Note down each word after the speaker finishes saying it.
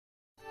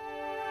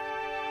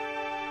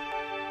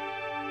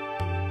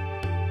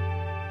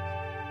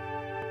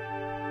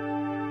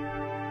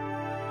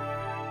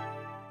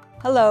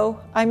Hello,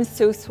 I'm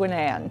Sue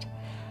Swinand.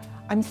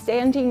 I'm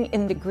standing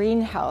in the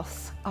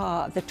greenhouse,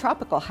 the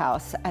tropical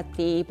house at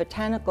the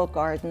Botanical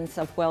Gardens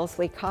of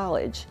Wellesley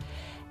College.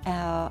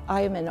 I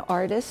am an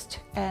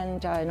artist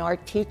and an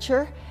art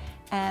teacher,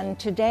 and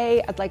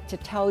today I'd like to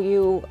tell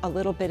you a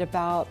little bit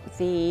about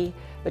the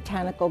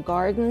Botanical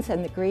Gardens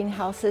and the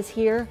greenhouses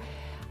here,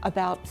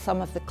 about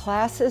some of the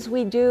classes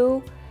we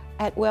do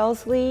at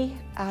Wellesley,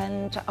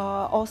 and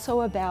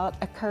also about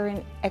a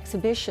current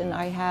exhibition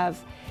I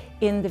have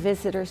in the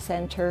visitor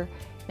center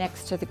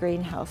next to the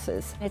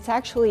greenhouses. It's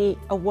actually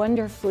a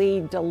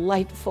wonderfully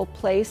delightful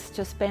place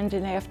to spend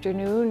an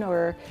afternoon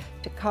or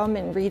to come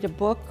and read a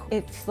book.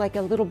 It's like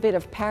a little bit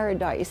of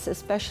paradise,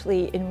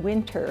 especially in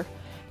winter,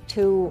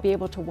 to be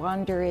able to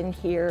wander in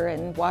here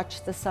and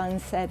watch the sun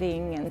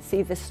setting and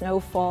see the snow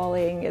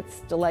falling.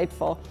 It's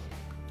delightful.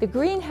 The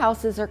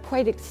greenhouses are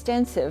quite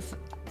extensive.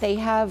 They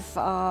have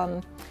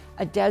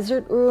a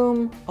desert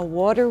room, a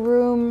water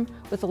room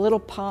with a little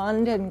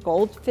pond and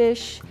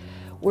goldfish.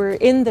 We're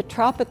in the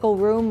tropical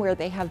room where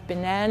they have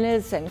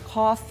bananas and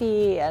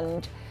coffee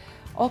and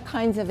all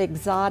kinds of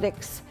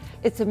exotics.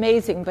 It's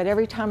amazing, but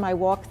every time I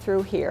walk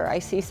through here, I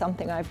see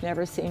something I've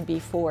never seen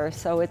before.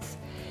 So it's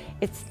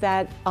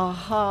that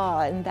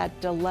aha and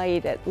that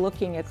delight at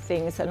looking at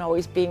things and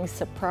always being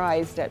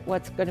surprised at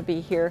what's going to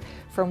be here.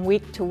 From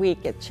week to week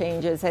it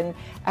changes, and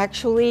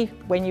actually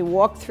when you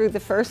walk through the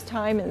first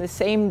time in the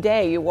same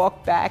day, you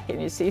walk back and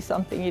you see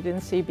something you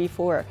didn't see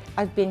before.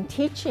 I've been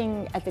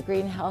teaching at the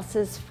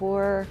greenhouses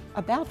for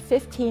about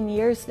 15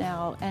 years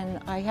now, and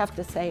I have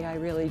to say I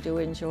really do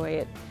enjoy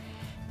it.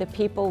 The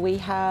people we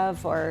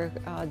have are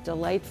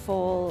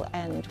delightful,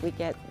 and we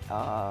get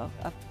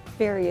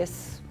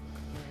various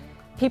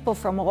people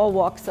from all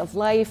walks of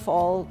life,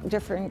 all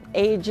different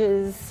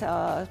ages,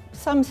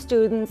 some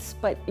students,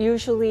 but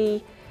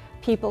usually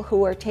people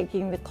who are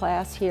taking the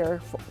class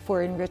here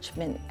for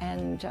enrichment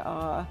and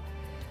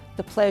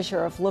the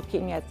pleasure of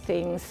looking at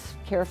things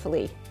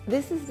carefully.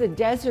 This is the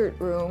desert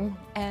room,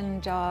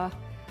 and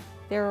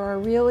there are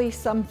really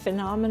some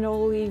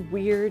phenomenally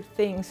weird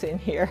things in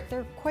here.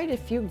 There are quite a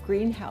few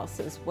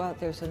greenhouses. Well,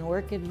 there's an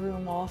orchid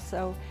room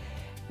also.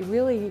 You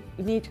really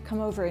need to come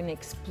over and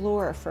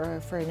explore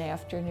for an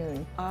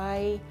afternoon.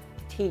 I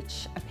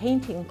teach a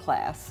painting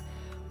class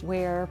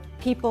where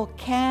people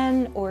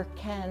can or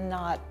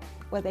cannot,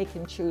 well, they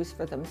can choose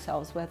for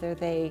themselves whether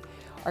they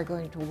are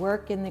going to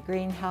work in the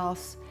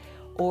greenhouse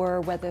or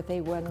whether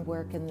they want to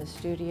work in the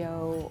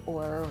studio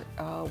or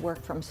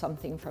work from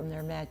something from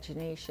their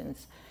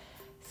imaginations.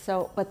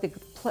 So, but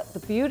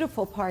the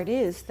beautiful part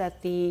is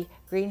that the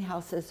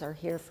greenhouses are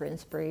here for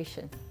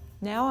inspiration.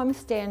 Now I'm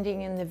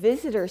standing in the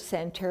visitor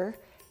center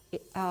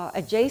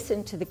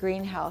adjacent to the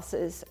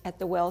greenhouses at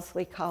the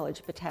Wellesley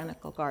College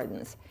Botanical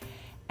Gardens.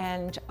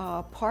 And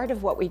part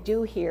of what we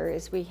do here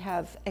is we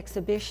have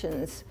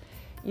exhibitions,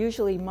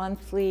 usually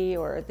monthly,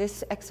 or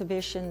this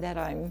exhibition that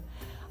I'm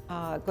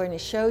going to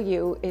show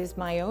you is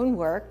my own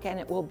work, and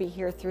it will be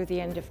here through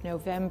the end of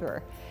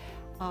November.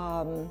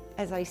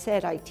 As I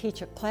said, I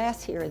teach a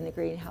class here in the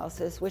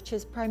greenhouses, which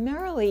is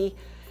primarily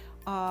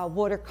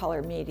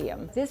watercolor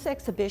medium. This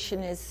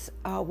exhibition is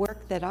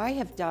work that I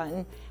have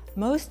done.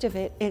 Most of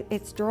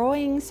it's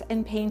drawings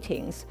and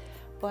paintings,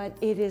 but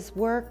it is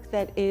work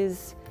that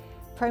is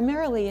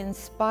primarily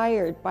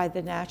inspired by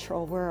the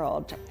natural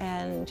world,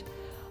 and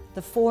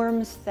the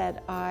forms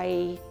that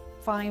I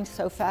find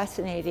so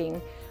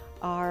fascinating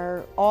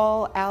are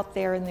all out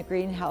there in the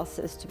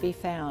greenhouses to be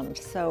found.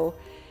 So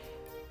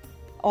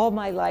all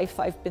my life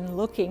I've been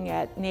looking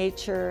at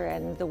nature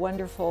and the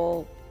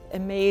wonderful,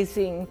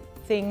 amazing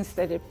things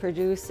that it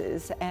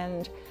produces,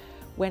 and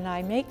when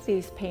I make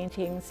these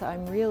paintings,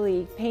 I'm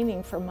really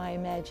painting from my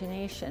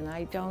imagination.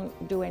 I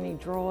don't do any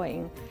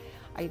drawing.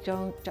 I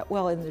don't,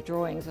 well, in the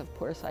drawings, of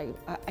course,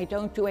 I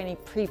don't do any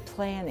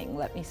pre-planning,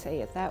 let me say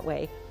it that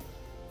way,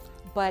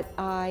 but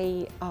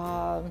I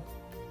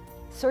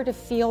sort of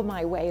feel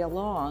my way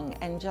along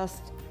and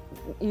just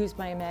use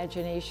my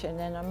imagination,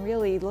 and I'm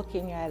really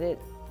looking at it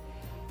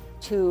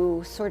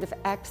to sort of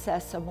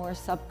access a more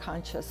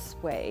subconscious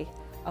way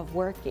of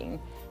working,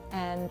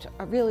 and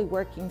really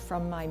working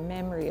from my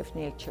memory of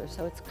nature.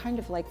 So it's kind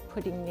of like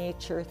putting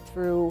nature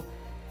through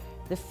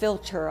the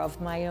filter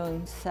of my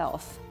own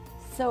self.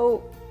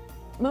 So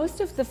most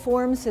of the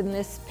forms in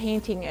this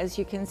painting, as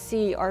you can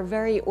see, are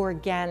very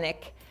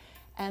organic.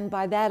 And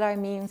by that I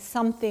mean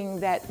something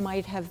that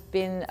might have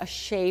been a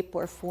shape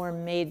or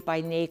form made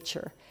by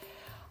nature.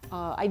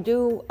 I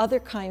do other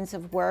kinds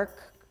of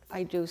work.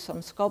 I do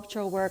some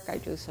sculptural work, I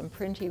do some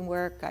printing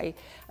work. I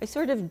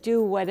sort of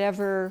do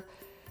whatever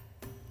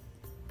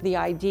the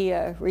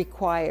idea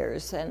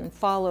requires and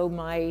follow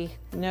my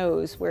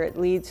nose where it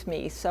leads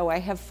me. So I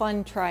have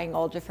fun trying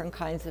all different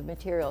kinds of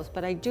materials,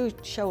 but I do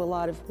show a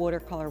lot of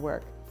watercolor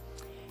work.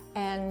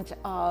 And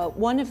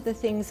one of the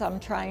things I'm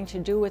trying to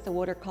do with the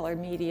watercolor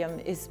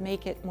medium is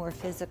make it more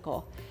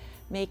physical,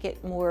 make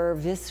it more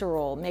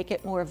visceral, make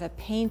it more of a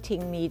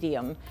painting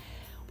medium.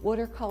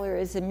 Watercolor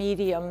is a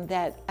medium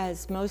that,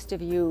 as most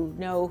of you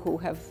know who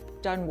have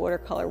done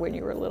watercolor when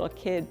you were a little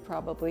kid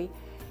probably,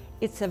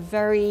 it's a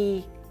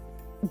very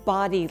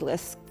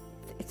bodiless,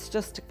 it's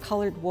just a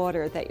colored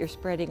water that you're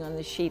spreading on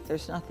the sheet.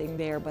 There's nothing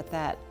there but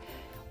that,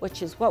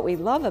 which is what we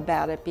love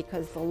about it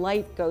because the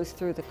light goes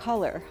through the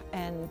color,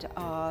 and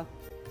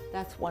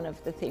that's one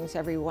of the things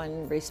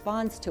everyone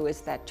responds to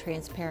is that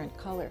transparent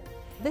color.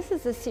 This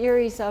is a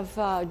series of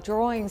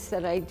drawings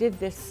that I did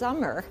this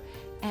summer,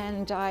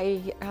 and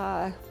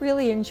I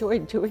really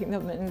enjoyed doing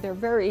them, and they're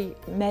very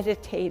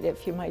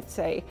meditative, you might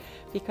say,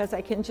 because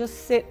I can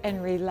just sit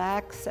and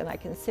relax, and I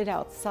can sit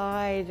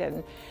outside,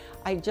 and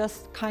I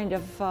just kind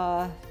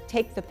of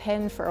take the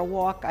pen for a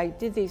walk. I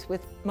did these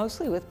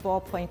mostly with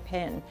ballpoint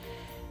pen.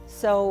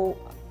 So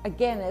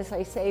again, as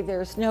I say,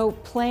 there's no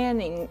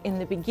planning in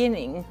the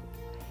beginning.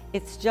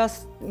 It's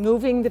just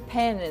moving the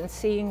pen and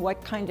seeing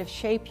what kind of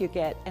shape you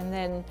get, and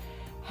then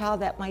how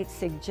that might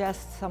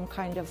suggest some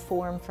kind of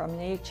form from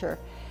nature.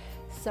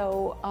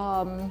 So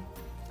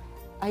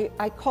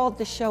I called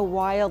the show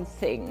Wild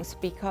Things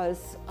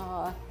because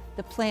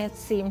the plants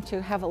seem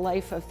to have a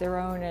life of their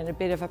own and a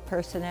bit of a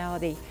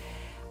personality.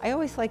 I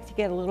always like to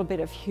get a little bit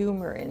of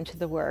humor into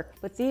the work,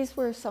 but these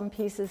were some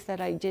pieces that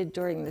I did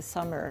during the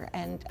summer,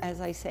 and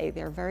as I say,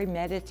 they're very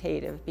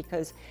meditative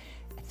because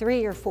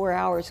 3 or 4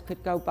 hours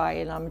could go by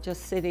and I'm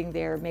just sitting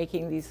there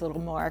making these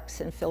little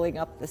marks and filling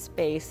up the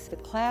space. The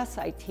class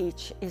I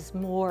teach is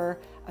more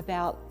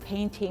about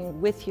painting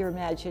with your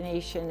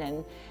imagination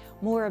and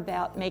more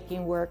about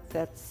making work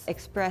that's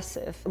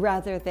expressive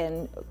rather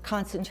than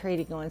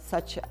concentrating on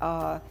such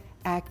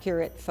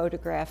accurate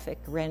photographic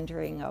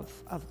rendering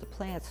of the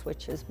plants,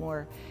 which is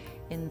more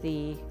in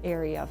the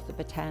area of the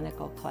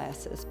botanical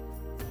classes.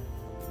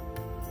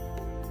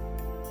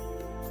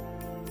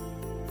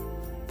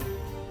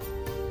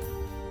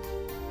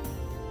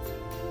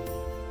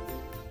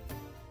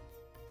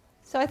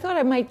 So I thought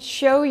I might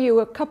show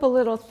you a couple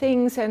little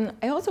things, and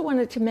I also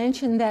wanted to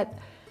mention that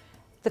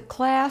the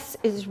class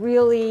is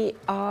really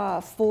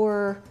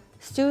for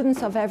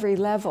students of every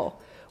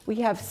level. We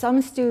have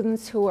some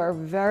students who are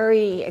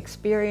very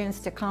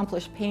experienced,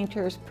 accomplished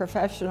painters,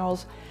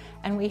 professionals,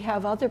 and we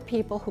have other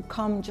people who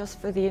come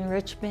just for the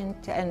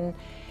enrichment. And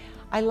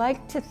I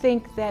like to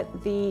think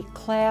that the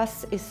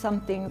class is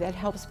something that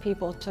helps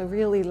people to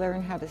really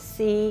learn how to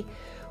see.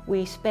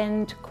 We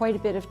spend quite a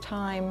bit of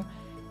time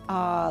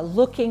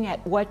looking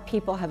at what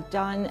people have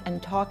done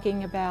and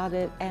talking about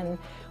it, and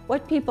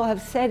what people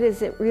have said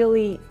is it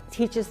really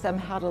teaches them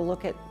how to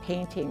look at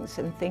paintings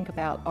and think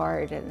about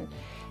art, and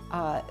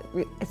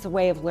it's a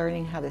way of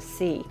learning how to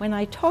see. When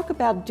I talk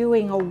about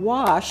doing a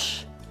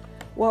wash,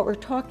 what we're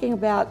talking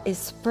about is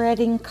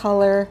spreading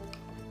color.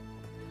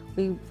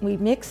 We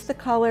mix the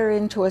color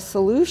into a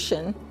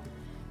solution,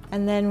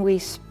 and then we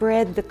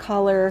spread the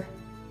color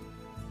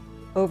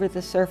over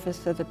the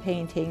surface of the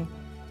painting,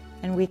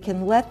 and we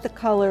can let the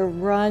color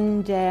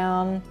run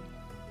down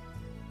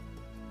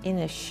in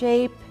a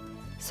shape.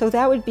 So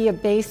that would be a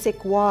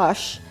basic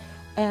wash,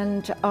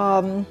 and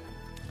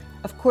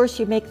of course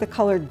you make the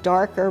color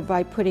darker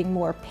by putting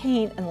more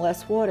paint and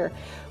less water.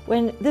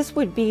 When this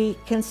would be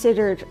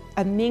considered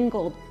a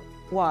mingled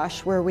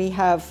wash, where we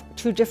have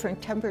two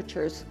different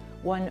temperatures,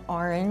 one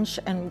orange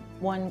and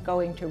one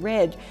going to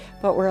red,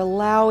 but we're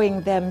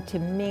allowing them to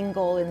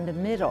mingle in the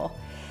middle.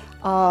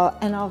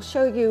 And I'll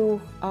show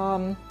you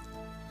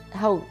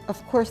how,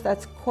 of course,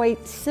 that's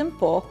quite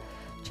simple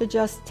to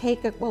just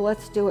take it. Well,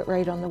 let's do it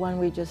right on the one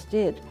we just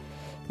did.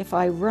 If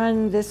I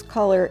run this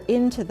color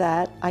into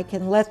that, I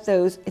can let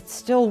those, it's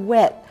still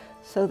wet,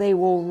 so they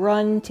will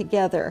run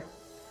together.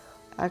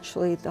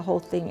 Actually, the whole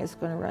thing is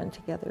going to run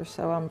together,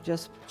 so I'm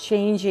just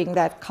changing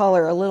that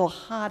color a little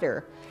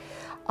hotter.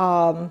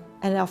 And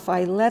if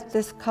I let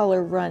this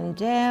color run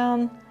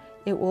down,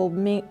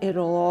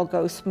 it'll all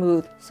go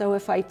smooth. So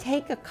if I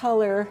take a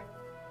color,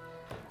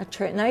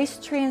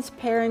 nice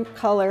transparent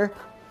color,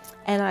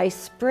 and I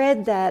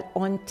spread that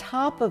on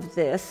top of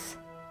this,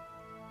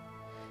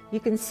 you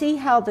can see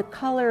how the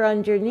color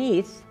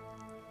underneath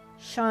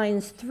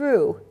shines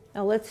through.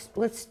 Now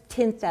let's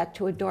tint that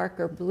to a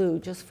darker blue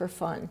just for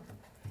fun.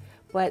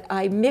 But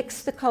I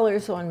mix the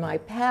colors on my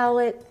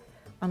palette.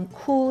 I'm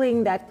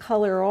cooling that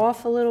color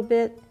off a little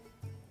bit,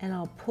 and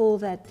I'll pull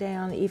that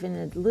down even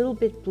a little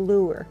bit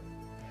bluer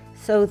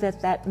so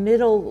that that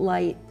middle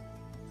light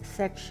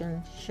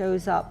section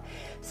shows up.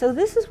 So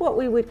this is what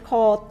we would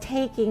call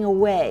taking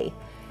away.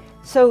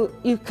 So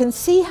you can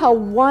see how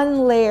one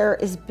layer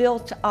is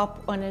built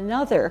up on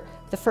another.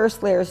 The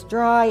first layer is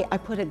dry, I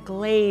put a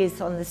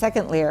glaze on the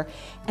second layer,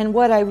 and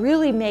what I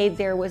really made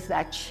there was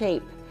that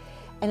shape.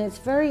 And it's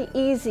very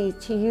easy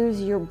to use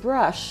your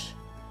brush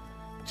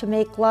to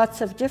make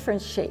lots of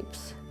different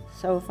shapes.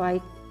 So if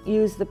I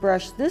use the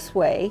brush this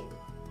way,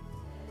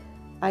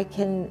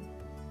 I'm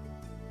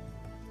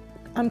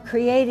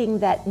creating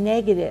that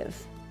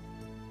negative.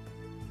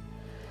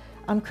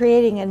 I'm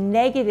creating a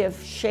negative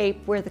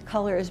shape where the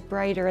color is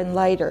brighter and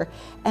lighter,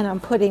 and I'm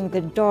putting the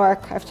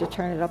dark, I have to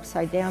turn it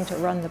upside down to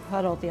run the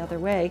puddle the other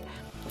way,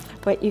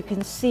 but you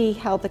can see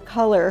how the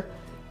color,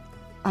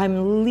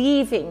 I'm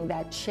leaving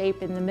that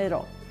shape in the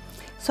middle.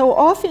 So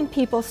often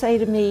people say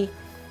to me,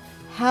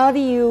 how do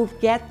you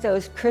get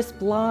those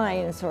crisp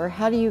lines, or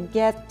how do you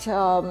get,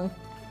 you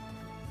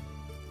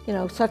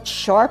know, such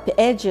sharp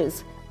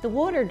edges? The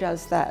water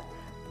does that.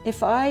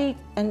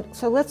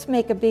 So let's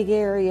make a big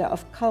area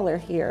of color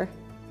here.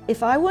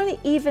 If I want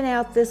to even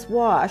out this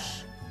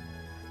wash,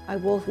 I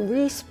will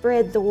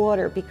respread the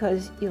water,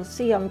 because you'll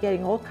see I'm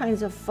getting all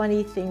kinds of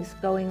funny things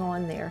going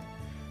on there.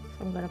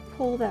 So I'm going to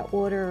pull that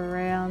water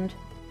around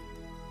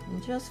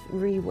and just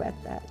re-wet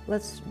that.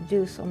 Let's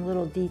do some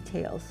little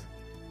details.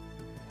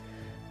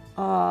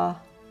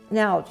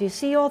 Now, do you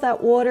see all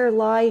that water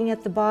lying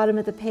at the bottom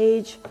of the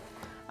page?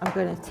 I'm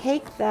going to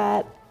take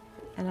that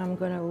and I'm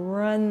going to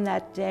run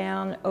that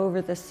down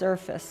over the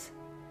surface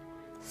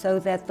so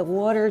that the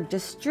water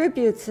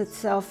distributes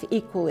itself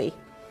equally.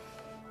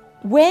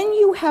 When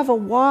you have a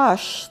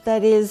wash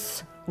that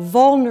is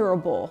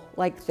vulnerable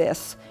like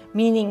this,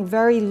 meaning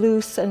very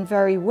loose and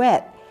very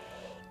wet,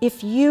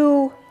 if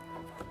you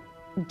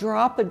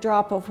drop a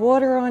drop of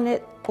water on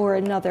it or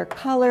another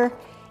color,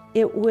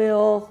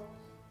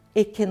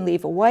 it can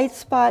leave a white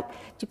spot,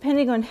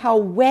 depending on how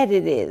wet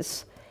it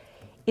is.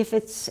 If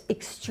it's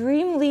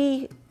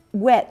extremely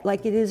wet,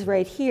 like it is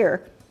right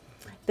here,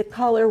 the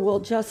color will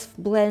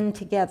just blend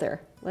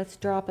together. Let's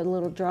drop a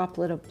little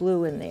droplet of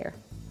blue in there.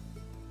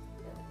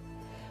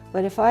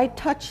 But if I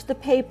touch the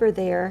paper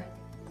there,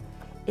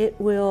 it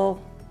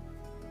will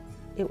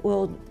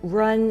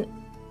run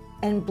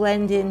and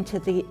blend into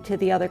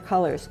the other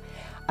colors.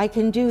 I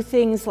can do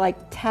things like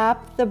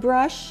tap the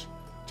brush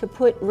to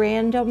put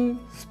random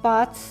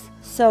spots.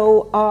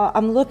 So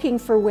I'm looking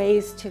for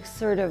ways to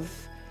sort of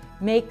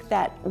make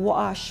that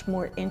wash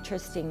more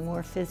interesting,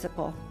 more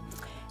physical.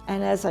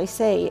 And as I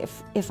say,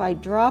 if I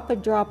drop a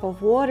drop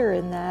of water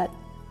in that,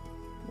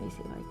 let me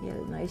see if I can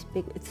get a nice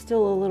big, it's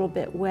still a little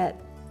bit wet,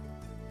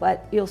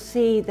 but you'll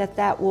see that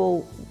that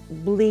will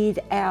bleed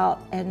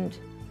out and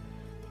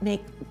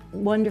make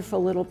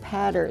wonderful little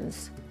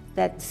patterns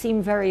that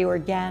seem very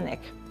organic.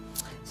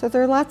 So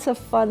there are lots of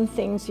fun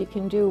things you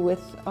can do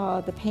with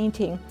the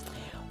painting.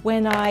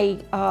 When I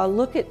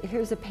look at,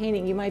 here's a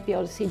painting, you might be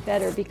able to see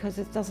better because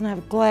it doesn't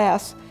have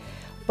glass,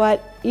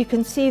 but you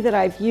can see that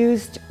I've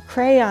used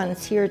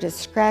crayons here to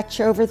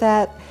scratch over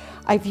that.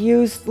 I've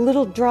used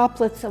little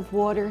droplets of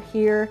water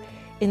here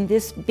in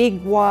this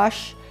big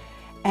wash,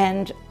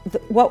 and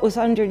what was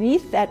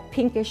underneath that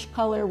pinkish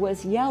color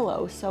was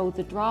yellow, so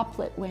the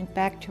droplet went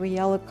back to a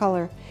yellow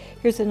color.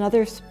 Here's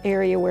another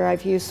area where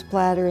I've used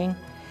splattering.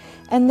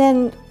 And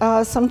then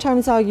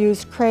sometimes I'll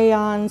use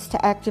crayons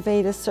to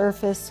activate a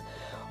surface,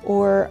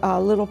 or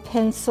little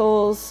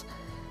pencils.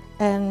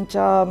 And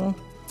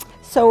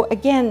so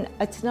again,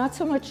 it's not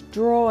so much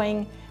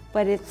drawing,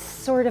 but it's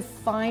sort of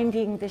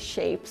finding the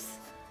shapes.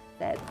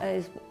 That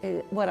is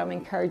what I'm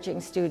encouraging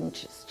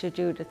students to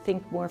do, to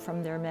think more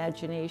from their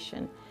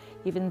imagination,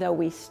 even though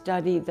we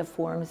study the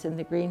forms in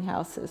the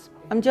greenhouses.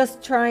 I'm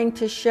just trying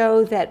to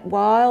show that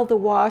while the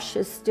wash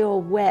is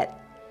still wet,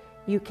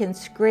 you can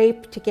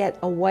scrape to get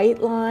a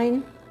white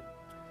line,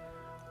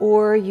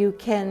 or you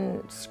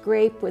can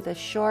scrape with a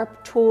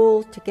sharp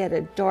tool to get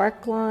a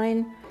dark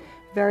line,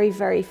 very,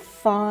 very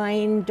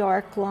fine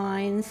dark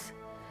lines,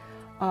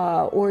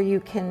 or you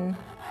can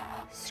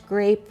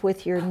scrape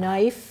with your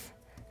knife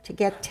to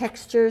get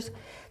textures.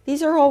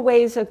 These are all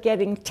ways of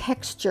getting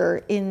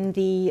texture in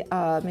the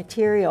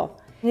material.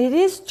 And it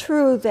is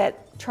true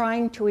that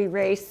trying to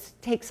erase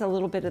takes a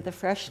little bit of the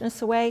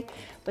freshness away,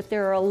 but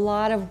there are a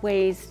lot of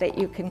ways that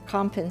you can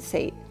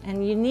compensate.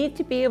 And you need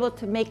to be able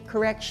to make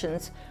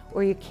corrections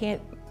or you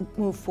can't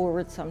move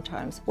forward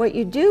sometimes. What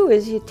you do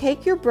is you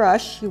take your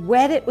brush, you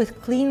wet it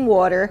with clean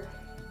water,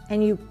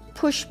 and you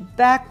push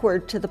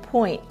backward to the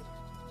point.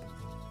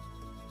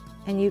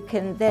 And you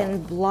can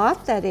then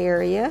blot that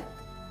area,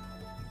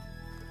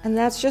 and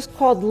that's just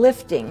called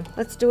lifting.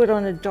 Let's do it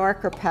on a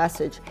darker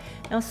passage.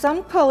 Now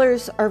some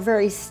colors are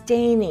very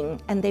staining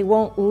and they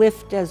won't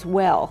lift as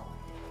well,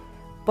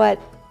 but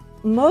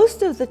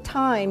most of the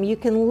time you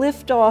can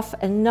lift off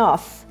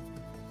enough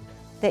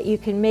that you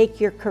can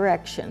make your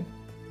correction.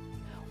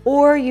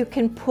 Or you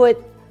can put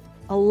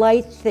a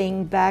light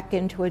thing back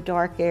into a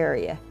dark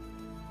area.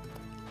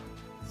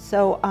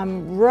 So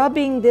I'm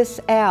rubbing this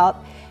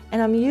out,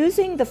 and I'm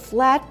using the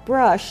flat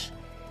brush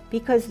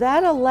because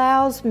that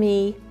allows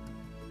me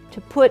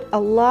to put a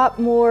lot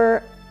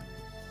more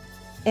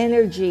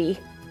energy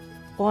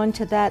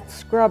onto that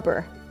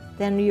scrubber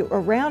than a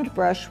round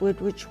brush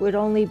would, which would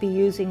only be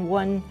using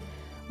one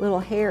little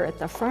hair at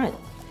the front.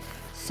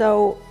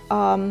 So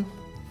don't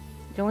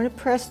want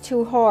to press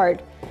too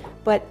hard,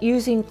 but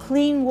using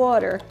clean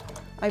water,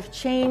 I've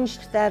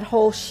changed that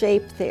whole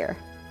shape there.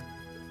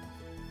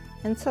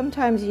 And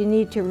sometimes you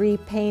need to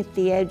repaint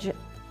the edge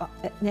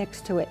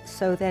next to it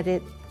so that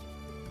it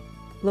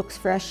looks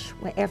fresh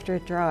after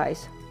it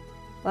dries.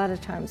 A lot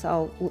of times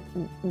I'll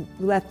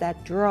let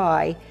that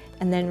dry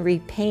and then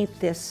repaint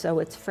this so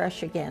it's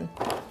fresh again,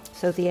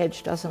 so the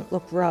edge doesn't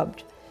look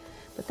rubbed.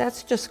 But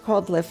that's just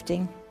called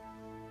lifting.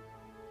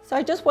 So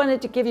I just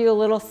wanted to give you a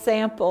little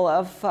sample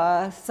of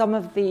some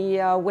of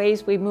the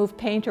ways we move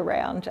paint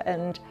around.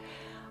 And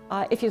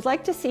If you'd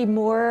like to see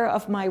more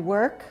of my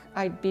work,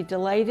 I'd be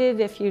delighted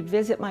if you'd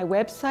visit my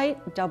website,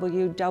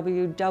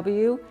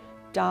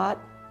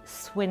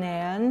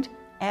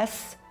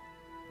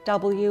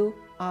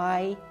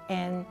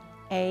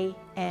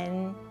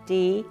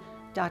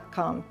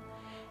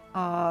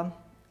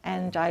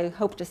 And I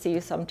hope to see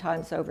you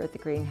sometimes over at the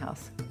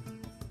greenhouse.